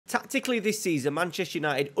Tactically this season, Manchester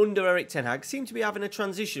United under Erik ten Hag seem to be having a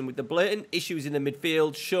transition with the blatant issues in the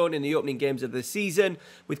midfield shown in the opening games of the season,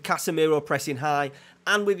 with Casemiro pressing high,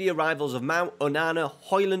 and with the arrivals of Mount, Onana,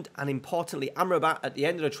 Højlund and importantly Amrabat at the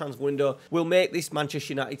end of the transfer window will make this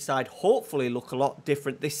Manchester United side hopefully look a lot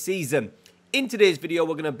different this season. In today's video,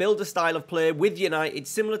 we're going to build a style of play with United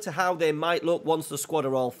similar to how they might look once the squad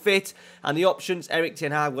are all fit, and the options Erik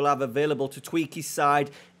ten Hag will have available to tweak his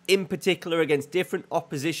side, in particular against different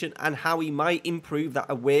opposition, and how he might improve that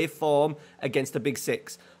away form against the Big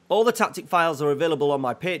Six. All the tactic files are available on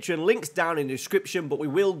my Patreon, links down in the description, but we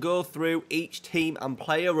will go through each team and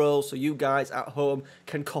player role so you guys at home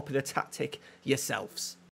can copy the tactic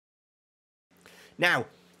yourselves. Now,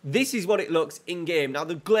 this is what it looks in-game. Now,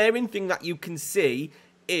 the glaring thing that you can see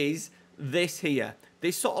is this here.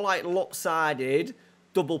 This sort of like lopsided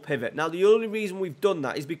double pivot. Now, the only reason we've done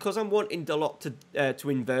that is because I'm wanting Dalot to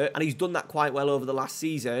invert, and he's done that quite well over the last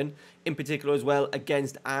season, in particular as well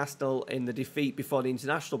against Arsenal in the defeat before the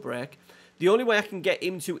international break. The only way I can get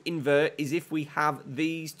him to invert is if we have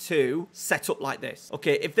these two set up like this.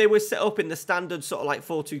 Okay, if they were set up in the standard sort of like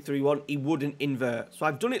 4-2-3-1, he wouldn't invert. So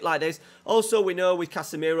I've done it like this. Also, we know with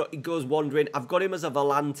Casemiro, he goes wandering. I've got him as a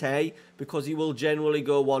volante because he will generally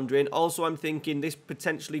go wandering. Also, I'm thinking this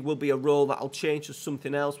potentially will be a role that I'll change to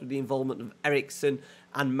something else with the involvement of Eriksen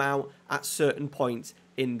and Mount at certain points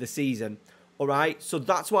in the season. Alright, so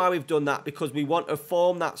that's why we've done that, because we want to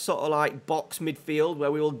form that sort of like box midfield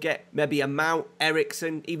where we will get maybe a Mount,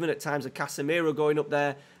 Eriksen, even at times a Casemiro going up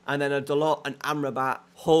there, and then a Dalot and Amrabat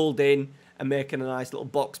holding and making a nice little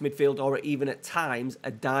box midfield, or even at times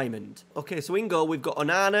a diamond. Okay, so in goal we've got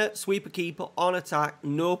Onana, sweeper keeper, on attack,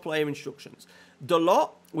 no player instructions. Dalot,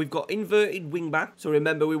 we've got inverted wing back, so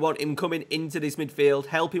remember we want him coming into this midfield,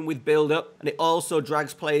 helping with build up, and it also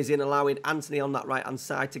drags players in, allowing Anthony on that right hand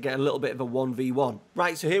side to get a little bit of a 1v1.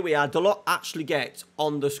 Right, so here we are. Dalot actually gets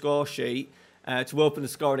on the score sheet to open the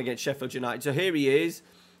scoring against Sheffield United. So here he is.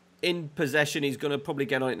 In possession, he's going to probably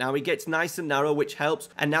get on it now. He gets nice and narrow, which helps.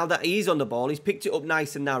 And now that he's on the ball, he's picked it up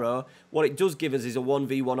nice and narrow. What it does give us is a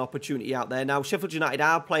 1v1 opportunity out there. Now, Sheffield United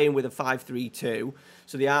are playing with a 5-3-2.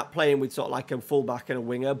 So they aren't playing with sort of like a fullback and a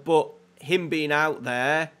winger. But him being out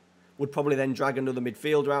there would probably then drag another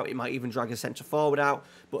midfielder out. It might even drag a centre-forward out.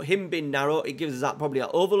 But him being narrow, it gives us that probably an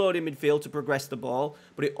overloading midfield to progress the ball.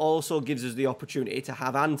 But it also gives us the opportunity to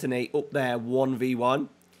have Anthony up there 1v1.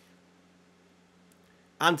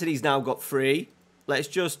 Anthony's now got 3. Let's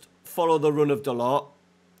just follow the run of Dalot.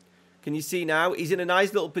 Can you see now? He's in a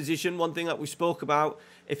nice little position. One thing that we spoke about,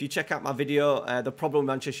 if you check out my video, the problem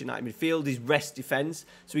with Manchester United midfield is rest defence.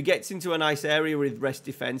 So he gets into a nice area with rest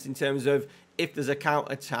defence in terms of if there's a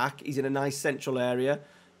counter-attack, he's in a nice central area.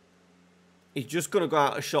 He's just going to go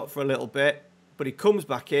out a shot for a little bit, but he comes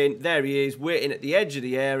back in. There he is, waiting at the edge of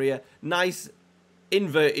the area. Nice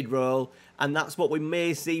inverted roll. And that's what we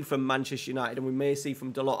may see from Manchester United, and we may see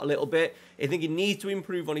from Dalot a little bit. I think he needs to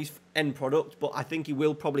improve on his end product, but I think he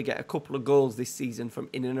will probably get a couple of goals this season from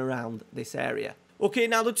in and around this area. Okay,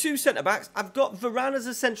 now the two centre-backs, I've got Varane as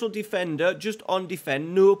a central defender, just on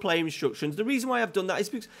defend, no play instructions. The reason why I've done that is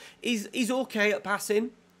because he's okay at passing.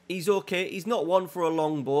 He's okay. He's not one for a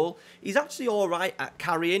long ball. He's actually all right at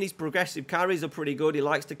carrying. His progressive carries are pretty good. He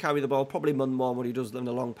likes to carry the ball, probably more when he does than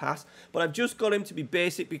the long pass. But I've just got him to be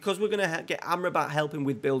basic because we're going to get Amrabat helping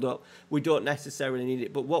with build-up. We don't necessarily need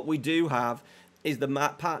it. But what we do have is the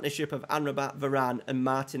partnership of Amrabat, Varane and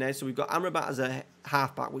Martinez. So we've got Amrabat as a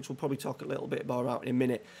halfback, which we'll probably talk a little bit more about in a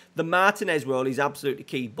minute. The Martinez role is absolutely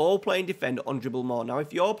key. Ball-playing defender on dribble more. Now,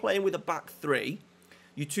 if you're playing with a back 3...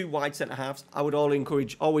 your two wide centre-halves, I would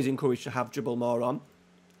always encourage to have dribble more on.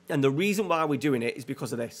 And the reason why we're doing it is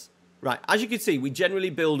because of this. Right, as you can see, we generally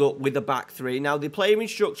build up with the back 3. Now, the player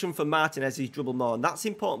instruction for Martinez is dribble more. And that's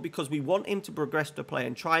important because we want him to progress the play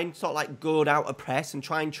and try and sort of like goad out a press and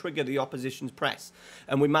try and trigger the opposition's press.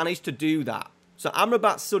 And we managed to do that. So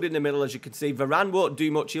Amrabat stood in the middle, as you can see. Varane won't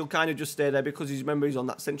do much. He'll kind of just stay there because remember, he's on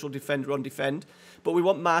that central defender on defend. But we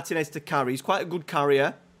want Martinez to carry. He's quite a good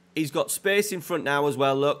carrier. He's got space in front now as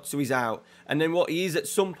well, look, so he's out. And then what he is at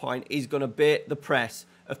some point, he's going to bait the press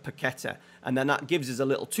of Paqueta. And then that gives us a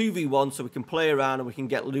little 2v1 so we can play around and we can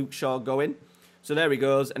get Luke Shaw going. So there he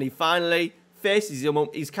goes. And he finally faces him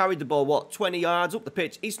up. He's carried the ball, what, 20 yards up the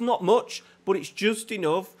pitch. It's not much, but it's just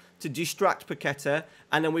enough to distract Paqueta.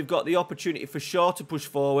 And then we've got the opportunity for Shaw to push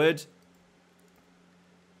forward.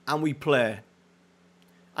 And we play.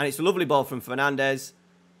 And it's a lovely ball from Fernandes.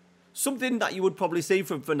 Something that you would probably see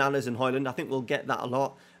from Fernandes and Højlund. I think we'll get that a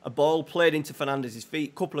lot. A ball played into Fernandes'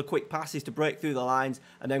 feet, couple of quick passes to break through the lines,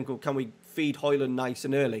 and then can we feed Højlund nice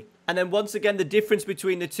and early. And then once again, the difference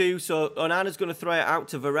between the two. So Onana's going to throw it out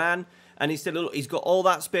to Varane. And instead, look, he's got all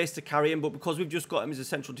that space to carry him. But because we've just got him as a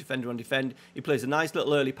central defender on defend, he plays a nice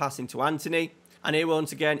little early pass into Antony. And here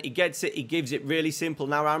once again, he gets it. He gives it really simple.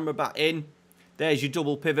 Now Amrabat in. There's your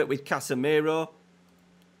double pivot with Casemiro.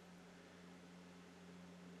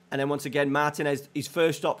 And then once again, Martinez, his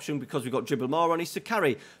first option, because we've got dribble more on, is to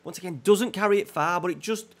carry. Once again, doesn't carry it far, but it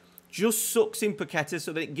just sucks in Paqueta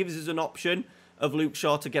so that it gives us an option of Luke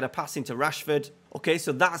Shaw to get a pass into Rashford. Okay,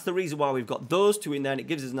 so that's the reason why we've got those two in there, and it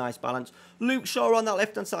gives us a nice balance. Luke Shaw on that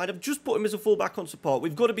left-hand side, I've just put him as a full-back on support.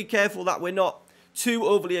 We've got to be careful that we're not too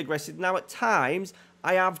overly aggressive. Now, at times,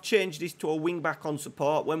 I have changed this to a wing-back on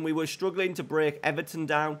support. When we were struggling to break Everton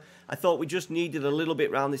down, I thought we just needed a little bit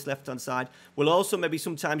round this left-hand side. We'll also maybe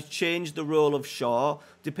sometimes change the role of Shaw,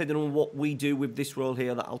 depending on what we do with this role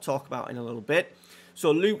here that I'll talk about in a little bit.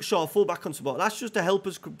 So Luke Shaw, full-back on support. That's just to help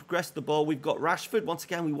us progress the ball. We've got Rashford. Once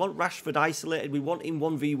again, we want Rashford isolated. We want him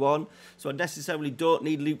 1v1. So I necessarily don't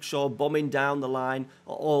need Luke Shaw bombing down the line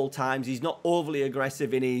at all times. He's not overly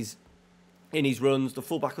aggressive in his runs. The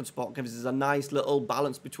full-back on support gives us a nice little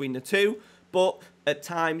balance between the two. But at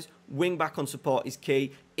times, wing-back on support is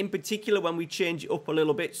key. In particular, when we change it up a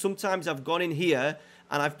little bit. Sometimes I've gone in here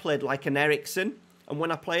and I've played like an Eriksen. And when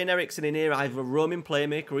I play an Eriksen in here, either a roaming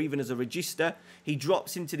playmaker or even as a register, he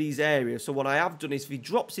drops into these areas. So what I have done is if he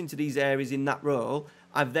drops into these areas in that role,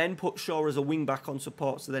 I've then put Shaw as a wing-back on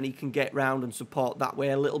support so then he can get round and support that way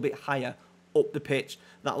a little bit higher up the pitch.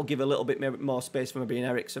 That'll give a little bit more space for maybe an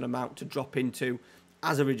Eriksen amount to drop into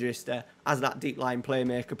as a register, as that deep line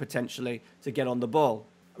playmaker potentially to get on the ball.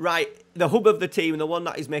 Right, the hub of the team, the one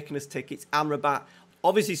that is making us tick, it's Amrabat.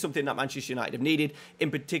 Obviously something that Manchester United have needed. In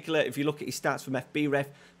particular, if you look at his stats from FBref,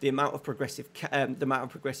 the amount of progressive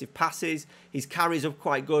passes, his carries are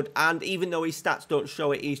quite good. And even though his stats don't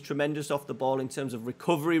show it, he's tremendous off the ball in terms of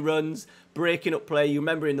recovery runs, breaking up play. You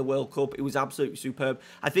remember in the World Cup, it was absolutely superb.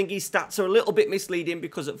 I think his stats are a little bit misleading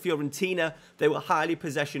because at Fiorentina, they were highly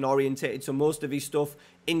possession orientated. So most of his stuff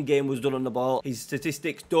in-game was done on the ball. His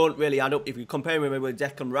statistics don't really add up. If you compare him with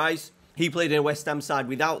Declan Rice, he played in a West Ham side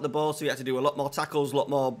without the ball, so he had to do a lot more tackles, a lot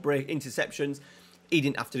more break interceptions. He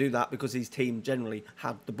didn't have to do that because his team generally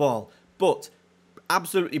had the ball. But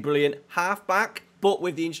absolutely brilliant. Half-back, but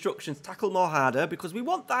with the instructions, tackle more harder, because we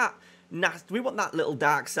want that little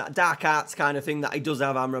dark arts kind of thing that he does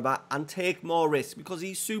have, Amrabat, and take more risks because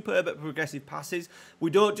he's superb at progressive passes.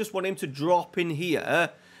 We don't just want him to drop in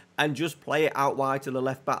here and just play it out wide to the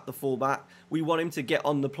left back, the full back. We want him to get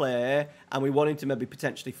on the play, and we want him to maybe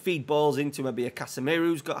potentially feed balls into maybe a Casemiro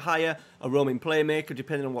who's got higher, a roaming playmaker,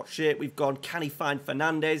 depending on what shape we've gone. Can he find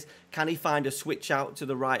Fernandes? Can he find a switch out to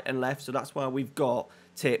the right and left? So that's why we've got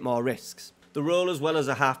take more risks. The role as well as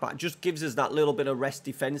a half-back just gives us that little bit of rest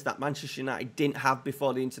defence that Manchester United didn't have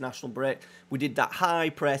before the international break. We did that high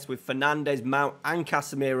press with Fernandes, Mount and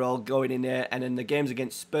Casemiro all going in there, and in the games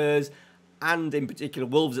against Spurs, and in particular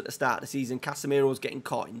Wolves at the start of the season, Casemiro was getting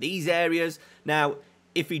caught in these areas. Now,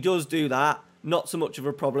 if he does do that, not so much of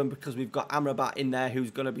a problem because we've got Amrabat in there who's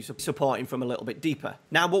going to be supporting from a little bit deeper.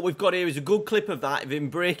 Now, what we've got here is a good clip of that, of him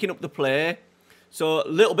breaking up the play. So, a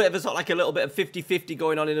little bit of a sort of like a little bit of 50-50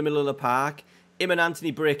 going on in the middle of the park. Him and Antony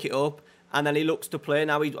break it up, and then he looks to play.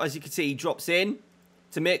 Now, as you can see, he drops in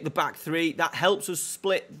to make the back three. That helps us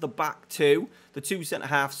split the back two, the two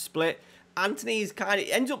centre-halves split. Antony's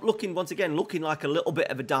ends up looking, once again, looking like a little bit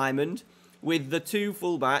of a diamond with the two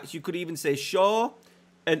fullbacks. You could even say Shaw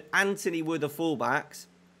and Antony were the fullbacks.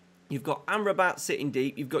 You've got Amrabat sitting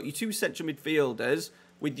deep. You've got your two central midfielders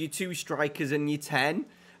with your two strikers and your 10.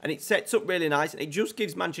 And it sets up really nice. And it just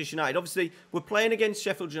gives Manchester United, obviously, we're playing against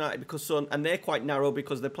Sheffield United and they're quite narrow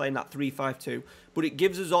because they're playing that 3-5-2. But it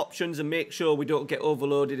gives us options and makes sure we don't get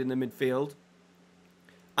overloaded in the midfield.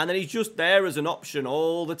 And then he's just there as an option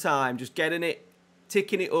all the time, just getting it,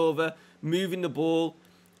 ticking it over, moving the ball.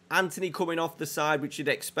 Antony coming off the side, which you'd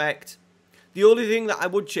expect. The only thing that I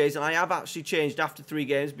would change, and I have actually changed after 3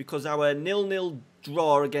 games, because our 0-0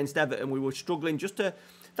 draw against Everton, we were struggling just to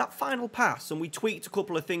that final pass, and we tweaked a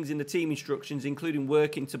couple of things in the team instructions, including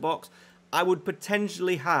working to box. I would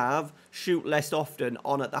potentially have shoot less often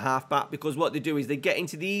on at the half-back, because what they do is they get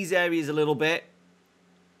into these areas a little bit.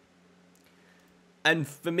 And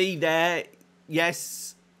for me there,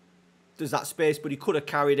 yes, there's that space, but he could have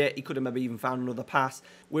carried it. He could have maybe even found another pass.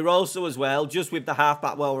 We're also as well, just with the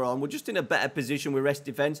half-back while we're on, we're just in a better position with rest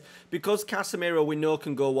defence. Because Casemiro, we know,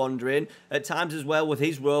 can go wandering. At times as well, with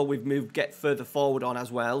his role, we've moved, get further forward on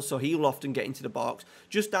as well. So he'll often get into the box.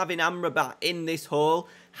 Just having Amrabat in this hole,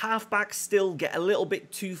 half-backs still get a little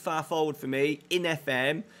bit too far forward for me in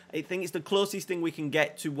FM. I think it's the closest thing we can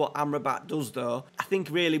get to what Amrabat does, though. I think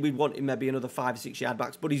really we'd want him maybe another 5 or 6 yard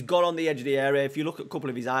backs, but he's got on the edge of the area. If you look at a couple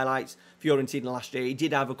of his highlights, Fiorentina last year, he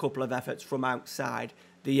did have a couple of efforts from outside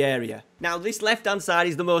the area. Now, this left-hand side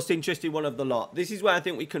is the most interesting one of the lot. This is where I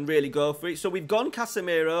think we can really go for it. So we've gone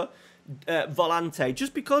Casemiro, Volante,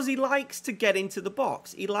 just because he likes to get into the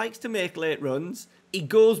box. He likes to make late runs. He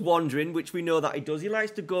goes wandering, which we know that he does. He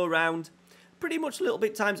likes to go around pretty much a little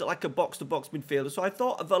bit times at like a box-to-box midfielder. So I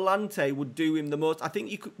thought a Volante would do him the most. I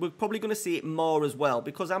think we're probably going to see it more as well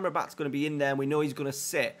because Amrabat's going to be in there and we know he's going to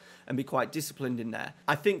sit and be quite disciplined in there.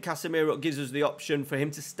 I think Casemiro gives us the option for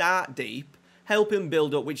him to start deep, help him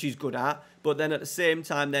build up, which he's good at, but then at the same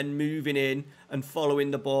time then moving in and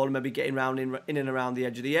following the ball and maybe getting round in and around the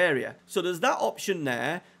edge of the area. So there's that option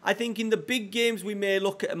there. I think in the big games we may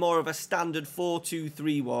look at more of a standard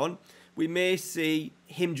 4-2-3-1. We may see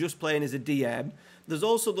him just playing as a DM. There's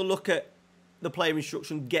also the look at the player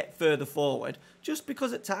instruction, get further forward. Just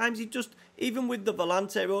because at times he just, even with the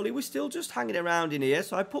Volante role, he was still just hanging around in here.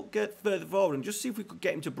 So I put get further forward and just see if we could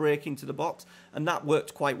get him to break into the box. And that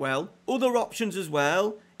worked quite well. Other options as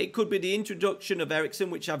well. It could be the introduction of Eriksen,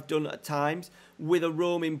 which I've done at times, with a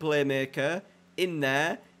roaming playmaker in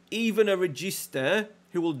there. Even a Register,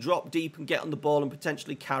 who will drop deep and get on the ball and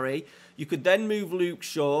potentially carry. You could then move Luke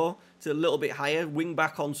Shaw to a little bit higher, wing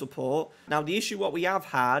back on support. Now, the issue what we have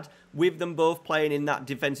had with them both playing in that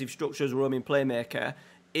defensive structure as a roaming playmaker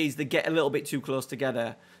is they get a little bit too close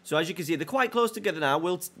together. So as you can see, they're quite close together now.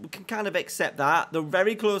 We can kind of accept that. They're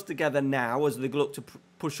very close together now as they look to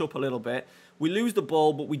push up a little bit. We lose the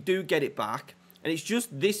ball, but we do get it back. And it's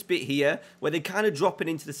just this bit here where they're kind of dropping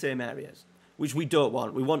into the same areas, which we don't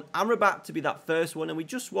want. We want Amrabat to be that first one, and we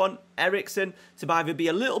just want Eriksen to either be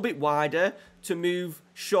a little bit wider to move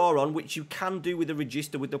Shaw on, which you can do with the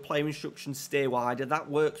Register, with the player instructions, stay wider. That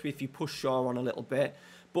works if you push Shaw on a little bit.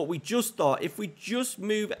 But we just thought, if we just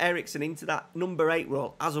move Eriksen into that number 8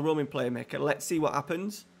 role as a roaming playmaker, let's see what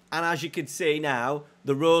happens. And as you can see now,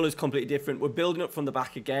 the role is completely different. We're building up from the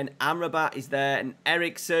back again. Amrabat is there, and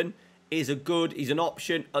Eriksen is he's an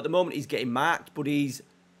option. At the moment, he's getting marked, but he's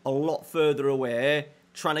a lot further away,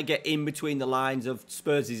 trying to get in between the lines of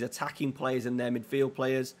Spurs' attacking players and their midfield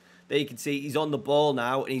players. There you can see he's on the ball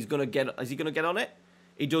now, and he's going to get... Is he going to get on it?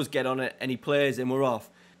 He does get on it, and he plays, and we're off.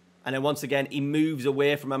 And then once again, he moves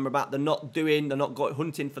away from Amrabat. They're not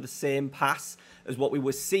hunting for the same pass as what we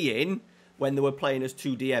were seeing when they were playing as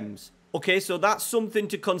 2 DMs. Okay, so that's something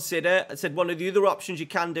to consider. I said one of the other options you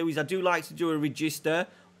can do is I do like to do a Register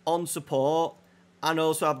on support, and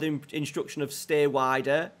also have the instruction of stay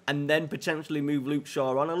wider and then potentially move Luke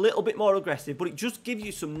Shaw on a little bit more aggressive. But it just gives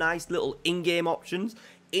you some nice little in-game options.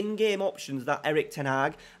 In-game options that Erik ten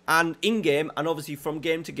Hag, and in-game and obviously from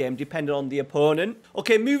game to game depending on the opponent.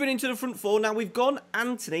 Okay, moving into the front four. Now we've gone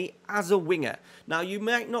Anthony as a winger. Now you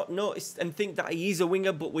might not notice and think that he is a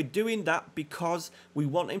winger, but we're doing that because we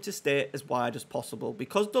want him to stay as wide as possible.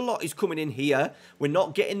 Because the lot is coming in here, we're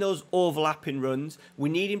not getting those overlapping runs. We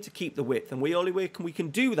need him to keep the width, and the only way we can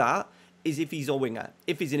do that is if he's a winger.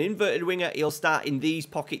 If he's an inverted winger, he'll start in these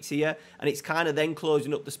pockets here, and it's kind of then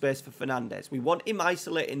closing up the space for Fernandes. We want him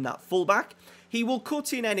isolating that fullback. He will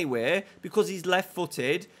cut in anyway because he's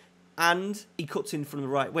left-footed, and he cuts in from the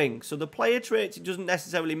right wing. So the player traits, it doesn't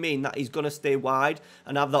necessarily mean that he's going to stay wide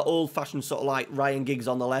and have that old-fashioned sort of like Ryan Giggs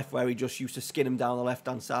on the left where he just used to skin him down the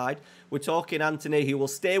left-hand side. We're talking Anthony, he will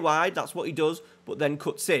stay wide, that's what he does, but then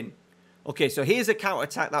cuts in. Okay, so here's a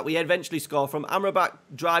counter-attack that we eventually score from. Amrabat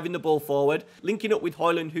driving the ball forward, linking up with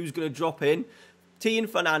Højlund, who's going to drop in. T and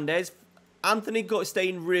Fernandes. Anthony got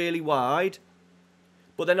staying really wide.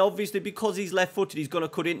 But then obviously, because he's left-footed, he's going to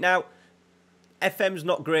cut in. Now, FM's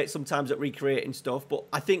not great sometimes at recreating stuff, but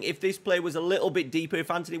I think if this play was a little bit deeper,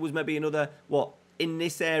 if Anthony was maybe another, in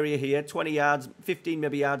this area here, 20 yards, 15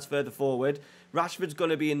 maybe yards further forward, Rashford's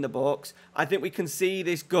going to be in the box. I think we can see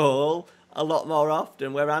this goal a lot more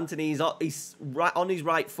often, where Anthony's he's right on his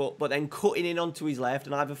right foot, but then cutting in onto his left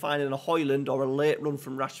and either finding a Højlund or a late run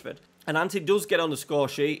from Rashford. And Anthony does get on the score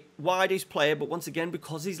sheet, widest player, but once again,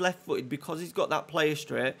 because he's left-footed, because he's got that player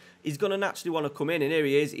straight, he's going to naturally want to come in. And here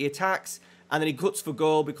he is, he attacks, And then he cuts for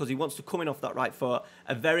goal because he wants to come in off that right foot.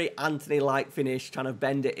 A very Anthony-like finish, trying to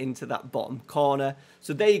bend it into that bottom corner.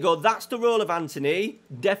 So there you go. That's the role of Anthony.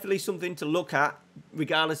 Definitely something to look at,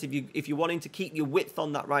 regardless if you're wanting to keep your width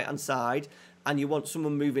on that right-hand side and you want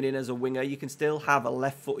someone moving in as a winger, you can still have a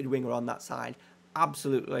left-footed winger on that side.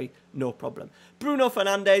 Absolutely no problem. Bruno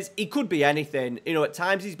Fernandes, he could be anything. You know, at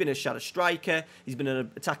times he's been a shadow striker. He's been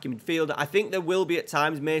an attacking midfielder. I think there will be at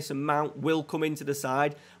times Mason Mount will come into the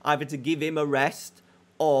side, either to give him a rest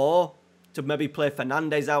or to maybe play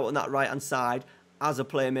Fernandes out on that right-hand side as a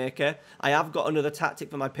playmaker. I have got another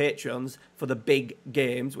tactic for my Patreons for the big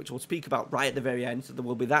games, which we'll speak about right at the very end. So there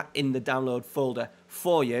will be that in the download folder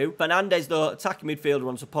for you. Fernandes, though, attacking midfielder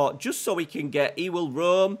on support, just so he will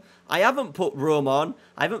roam. I haven't put roam on.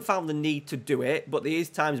 I haven't found the need to do it, but there is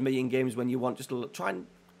times maybe in games when you want just to try and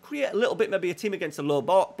create a little bit, maybe a team against a low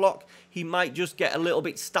block. He might just get a little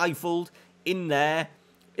bit stifled in there.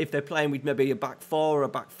 If they're playing with maybe a back four or a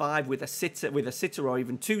back five with a sitter or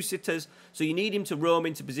even two sitters. So you need him to roam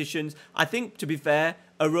into positions. I think, to be fair,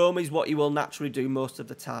 a roam is what he will naturally do most of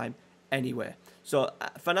the time anyway. So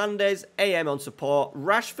Fernandes, AM on support.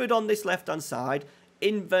 Rashford on this left-hand side.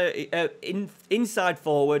 Inside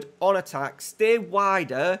forward, on attack. Stay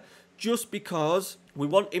wider just because we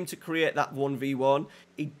want him to create that 1v1.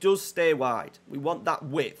 He does stay wide. We want that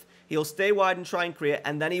width. He'll stay wide and try and create,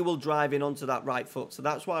 and then he will drive in onto that right foot. So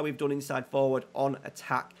that's why we've done inside forward on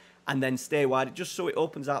attack and then stay wide, just so it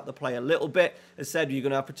opens out the play a little bit. As said, you're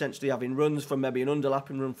going to have potentially having runs from maybe an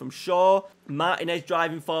underlapping run from Shaw. Martinez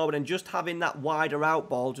driving forward and just having that wider out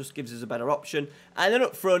ball just gives us a better option. And then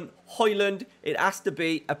up front, Højlund, it has to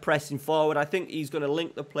be a pressing forward. I think he's going to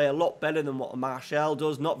link the play a lot better than what Martial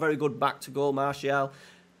does. Not very good back to goal, Martial.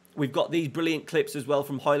 We've got these brilliant clips as well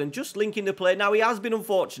from Højlund, just linking the play. Now, he has been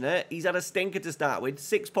unfortunate. He's had a stinker to start with,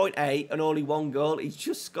 6.8 and only 1 goal. He's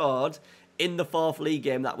just scored in the 4th league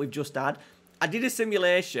game that we've just had. I did a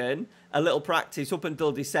simulation, a little practice up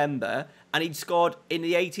until December, and he'd scored, in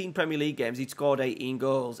the 18 Premier League games, he'd scored 18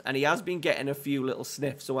 goals. And he has been getting a few little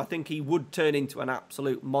sniffs, so I think he would turn into an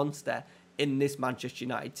absolute monster in this Manchester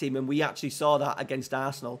United team. And we actually saw that against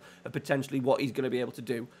Arsenal, and potentially what he's going to be able to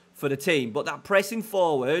do for the team. But that pressing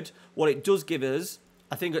forward, what it does give us,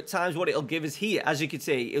 I think at times what it'll give us here, as you can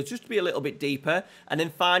see, it'll just be a little bit deeper and then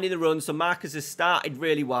finding the run. So Marcus has started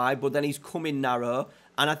really wide, but then he's coming narrow.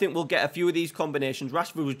 And I think we'll get a few of these combinations.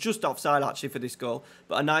 Rashford was just offside actually for this goal,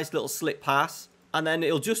 but a nice little slip pass. And then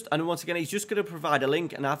it'll just, and once again, he's just going to provide a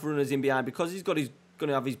link and have runners in behind because he's going to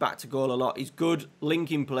have his back to goal a lot. He's good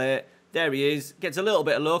linking play. There he is. Gets a little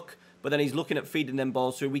bit of luck, but then he's looking at feeding them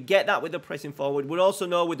balls through. We get that with the pressing forward. We also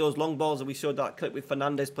know with those long balls that we showed that clip with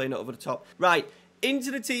Fernandes playing it over the top. Right,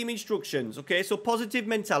 into the team instructions, okay? So positive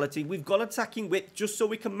mentality. We've got attacking width just so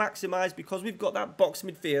we can maximise because we've got that box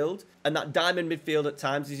midfield and that diamond midfield at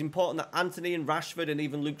times. It's important that Anthony and Rashford and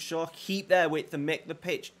even Luke Shaw keep their width and make the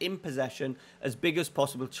pitch in possession as big as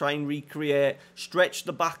possible. Try and recreate, stretch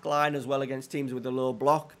the back line as well against teams with a low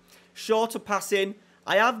block. Shorter passing.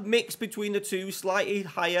 I have mixed between the two, slightly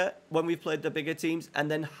higher when we've played the bigger teams and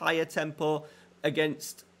then higher tempo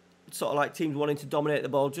against sort of like teams wanting to dominate the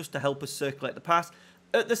ball just to help us circulate the pass.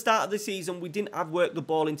 At the start of the season, we didn't have worked the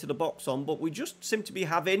ball into the box on, but we just seem to be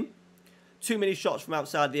having too many shots from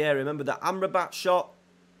outside the area. Remember the Amrabat shot?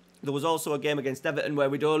 There was also a game against Everton where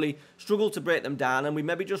we'd only struggled to break them down and we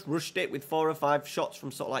maybe just rushed it with 4 or 5 shots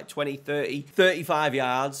from sort of like 20, 30, 35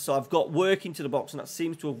 yards. So I've got work into the box and that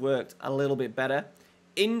seems to have worked a little bit better.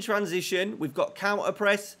 In transition, we've got counter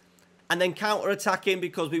press and then counter attacking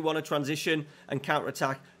because we want to transition and counter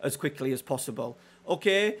attack as quickly as possible.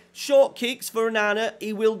 Okay, short kicks for Onana.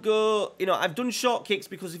 He will go, you know, I've done short kicks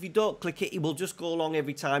because if you don't click it, he will just go long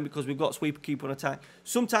every time because we've got sweeper keeper on attack.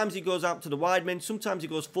 Sometimes he goes out to the wide men. Sometimes he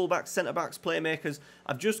goes fullbacks, centre-backs, playmakers.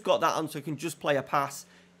 I've just got that on so he can just play a pass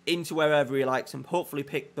into wherever he likes and hopefully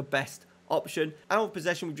pick the best option. Out of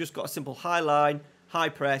possession, we've just got a simple high line, high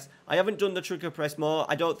press. I haven't done the trigger press more.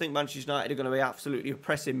 I don't think Manchester United are going to be absolutely a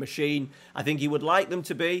pressing machine. I think he would like them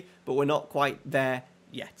to be, but we're not quite there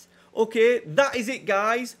yet. Okay, that is it,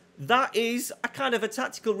 guys. That is a kind of a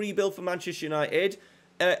tactical rebuild for Manchester United.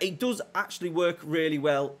 It does actually work really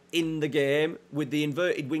well in the game with the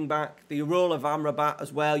inverted wing back, the role of Amrabat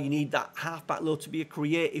as well. You need that half-back low to be a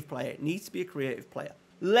creative player. It needs to be a creative player.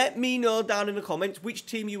 Let me know down in the comments which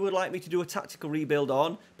team you would like me to do a tactical rebuild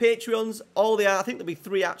on. Patreons, all they are, I think there'll be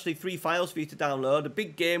 3 files for you to download. A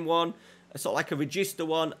big game one, a sort of like a register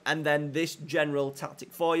one, and then this general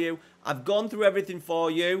tactic for you. I've gone through everything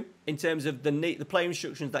for you in terms of the play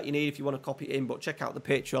instructions that you need if you want to copy it in, but check out the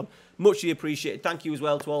Patreon. Muchly appreciated. Thank you as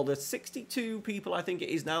well to all the 62 people, I think it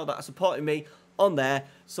is now, that are supporting me on there.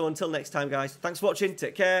 So until next time, guys, thanks for watching.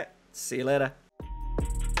 Take care. See you later.